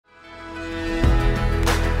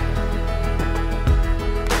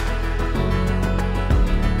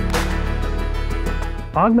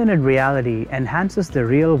Augmented reality enhances the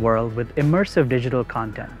real world with immersive digital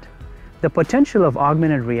content. The potential of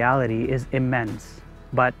augmented reality is immense,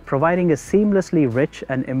 but providing a seamlessly rich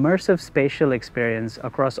and immersive spatial experience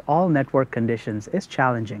across all network conditions is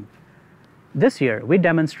challenging. This year, we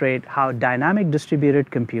demonstrate how dynamic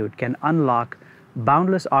distributed compute can unlock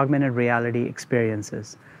boundless augmented reality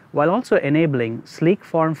experiences, while also enabling sleek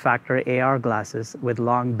form factor AR glasses with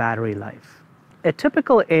long battery life. A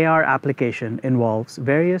typical AR application involves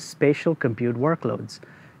various spatial compute workloads,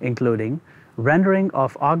 including rendering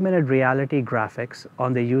of augmented reality graphics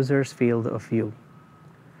on the user's field of view.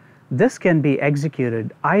 This can be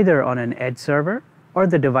executed either on an edge server or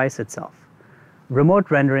the device itself. Remote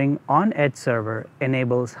rendering on edge server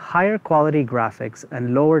enables higher quality graphics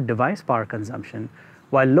and lower device power consumption,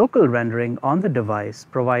 while local rendering on the device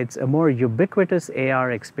provides a more ubiquitous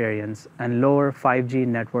AR experience and lower 5G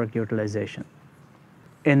network utilization.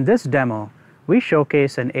 In this demo, we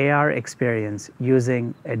showcase an AR experience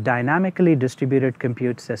using a dynamically distributed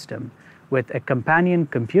compute system with a companion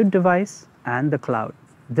compute device and the cloud.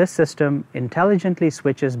 This system intelligently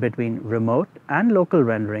switches between remote and local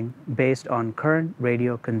rendering based on current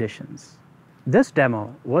radio conditions. This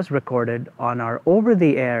demo was recorded on our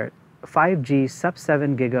over-the-air 5G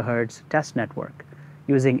sub-7 GHz test network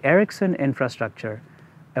using Ericsson infrastructure,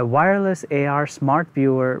 a wireless AR smart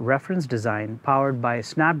viewer reference design powered by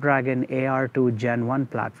Snapdragon AR2 Gen 1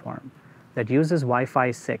 platform that uses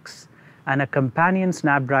Wi-Fi 6, and a companion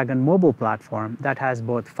Snapdragon mobile platform that has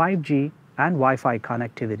both 5G and Wi-Fi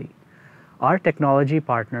connectivity. Our technology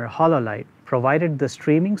partner HoloLight provided the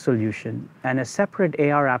streaming solution and a separate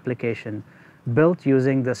AR application built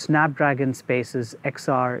using the Snapdragon Spaces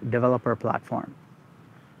XR developer platform.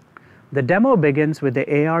 The demo begins with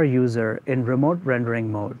the AR user in remote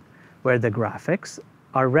rendering mode, where the graphics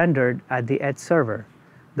are rendered at the edge server.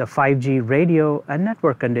 The 5G radio and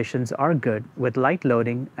network conditions are good with light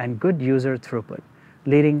loading and good user throughput,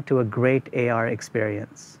 leading to a great AR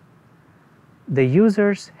experience. The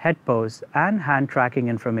user's head pose and hand tracking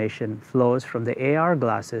information flows from the AR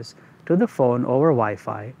glasses to the phone over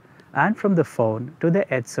Wi-Fi and from the phone to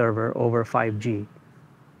the edge server over 5G.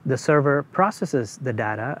 The server processes the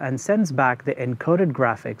data and sends back the encoded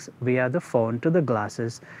graphics via the phone to the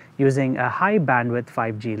glasses using a high bandwidth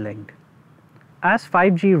 5G link. As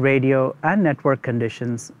 5G radio and network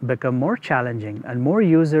conditions become more challenging and more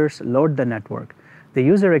users load the network, the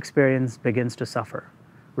user experience begins to suffer,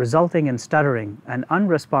 resulting in stuttering and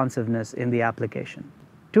unresponsiveness in the application.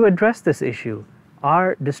 To address this issue,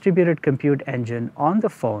 our distributed compute engine on the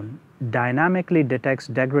phone dynamically detects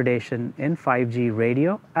degradation in 5G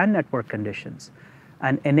radio and network conditions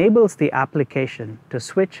and enables the application to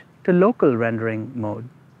switch to local rendering mode.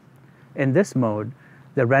 In this mode,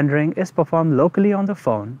 the rendering is performed locally on the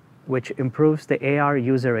phone, which improves the AR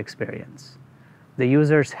user experience. The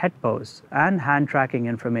user's head pose and hand tracking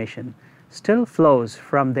information still flows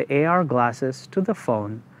from the AR glasses to the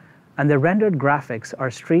phone, and the rendered graphics are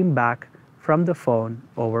streamed back from the phone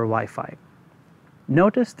over Wi-Fi.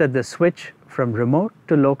 Notice that the switch from remote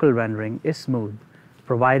to local rendering is smooth,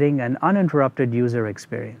 providing an uninterrupted user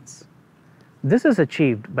experience. This is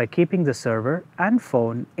achieved by keeping the server and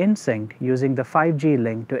phone in sync using the 5G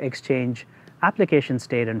link to exchange application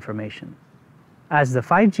state information. As the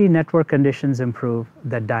 5G network conditions improve,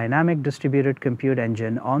 the dynamic distributed compute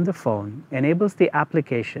engine on the phone enables the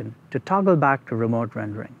application to toggle back to remote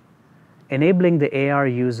rendering, enabling the AR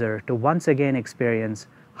user to once again experience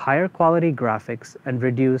higher quality graphics and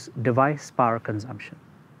reduce device power consumption.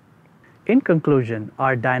 In conclusion,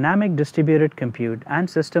 our dynamic distributed compute and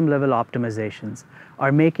system-level optimizations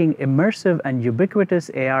are making immersive and ubiquitous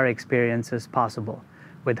AR experiences possible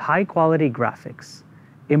with high-quality graphics,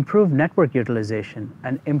 improved network utilization,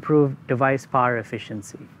 and improved device power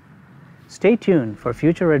efficiency. Stay tuned for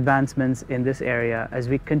future advancements in this area as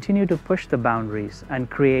we continue to push the boundaries and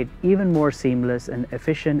create even more seamless and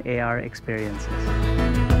efficient AR experiences.